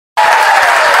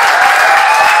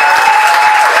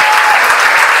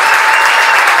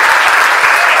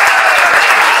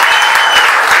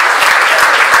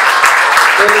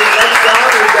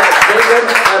Jacob,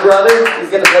 my brother. He's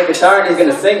going to play guitar and he's going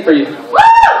to sing for you.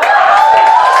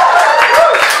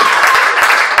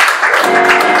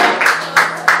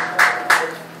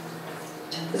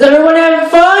 Is everyone having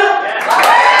fun?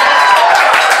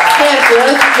 Yeah,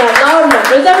 that's not loud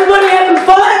enough. Is everybody having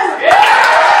fun?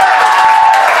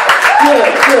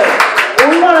 Good, good. Well,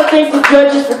 we want to thank the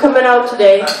judges for coming out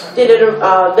today.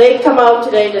 They come out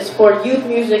today to support youth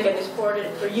music and to support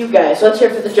it for you guys. So let's hear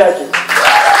it for the judges.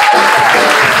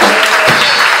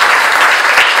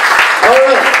 All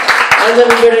right. How's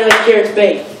everybody like Jared's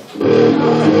bass?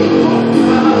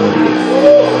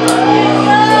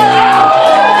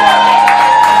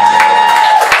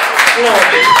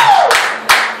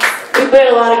 We played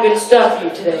a lot of good stuff for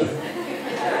you today.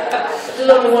 There's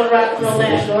only one rock and roll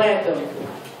national anthem.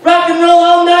 Rock and roll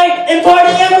all night and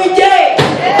party every day!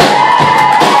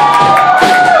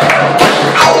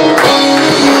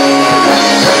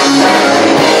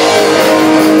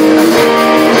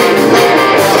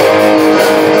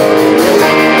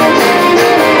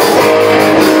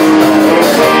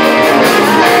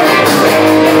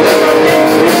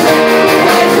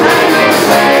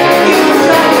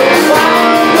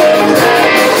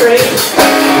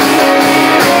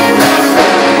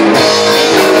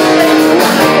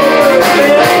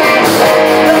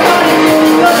 The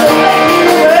party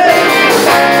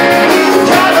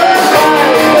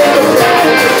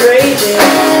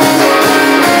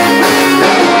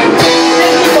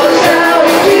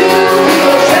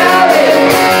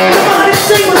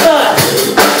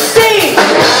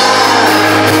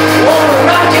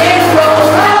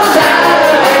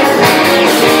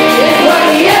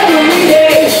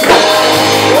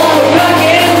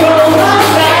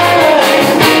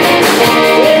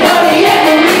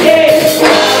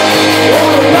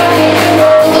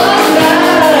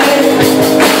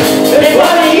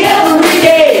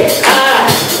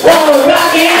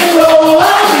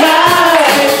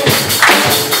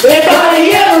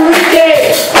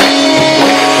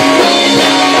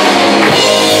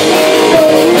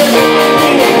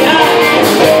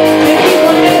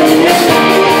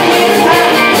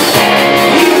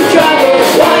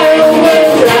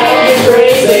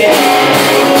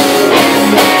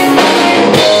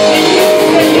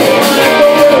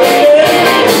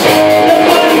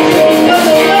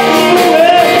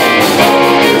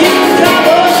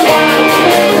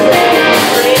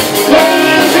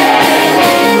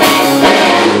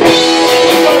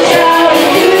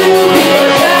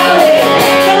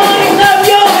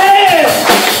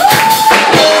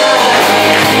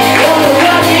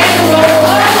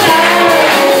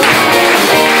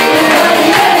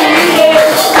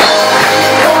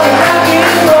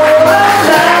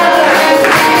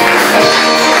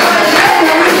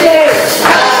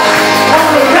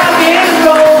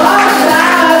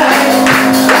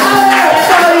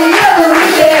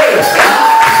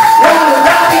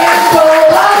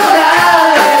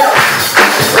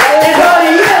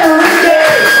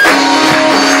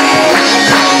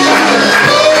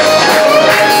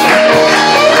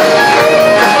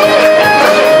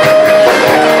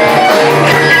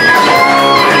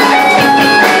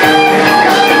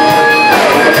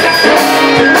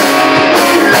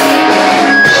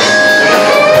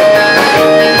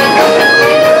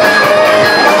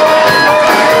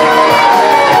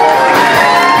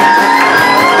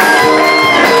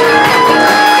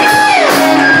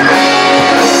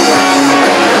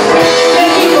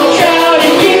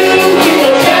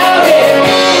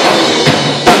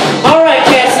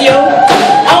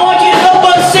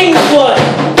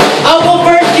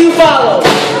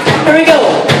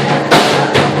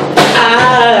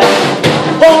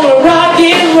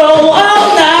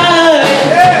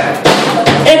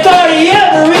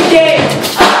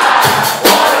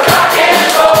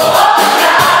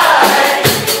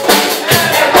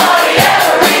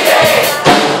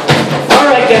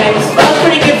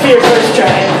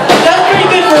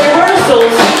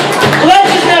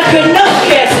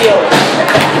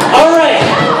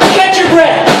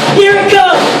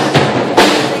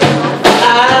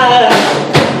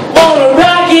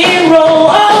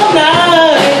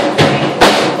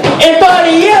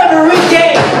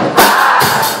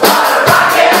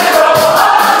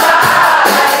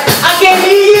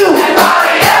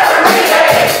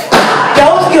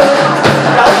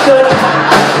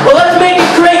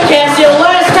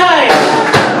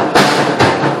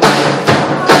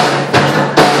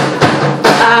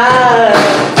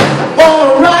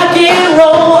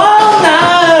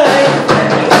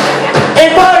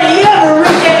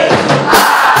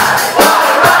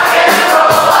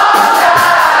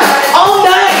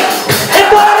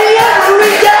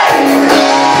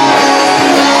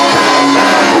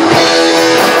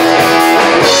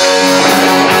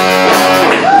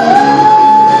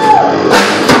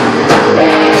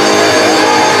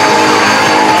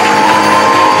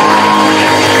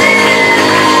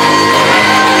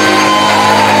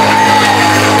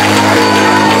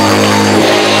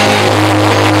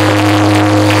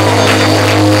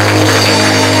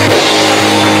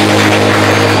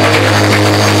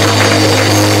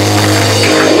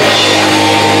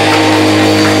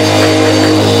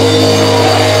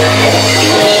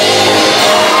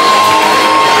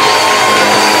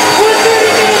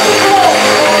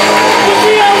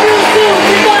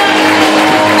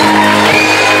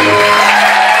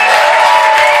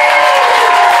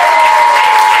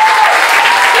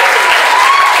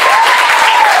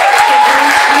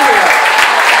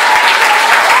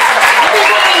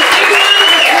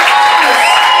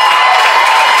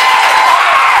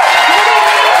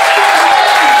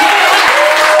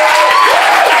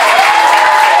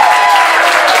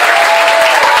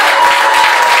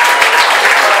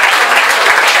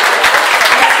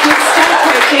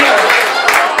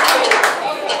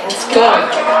Come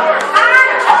on.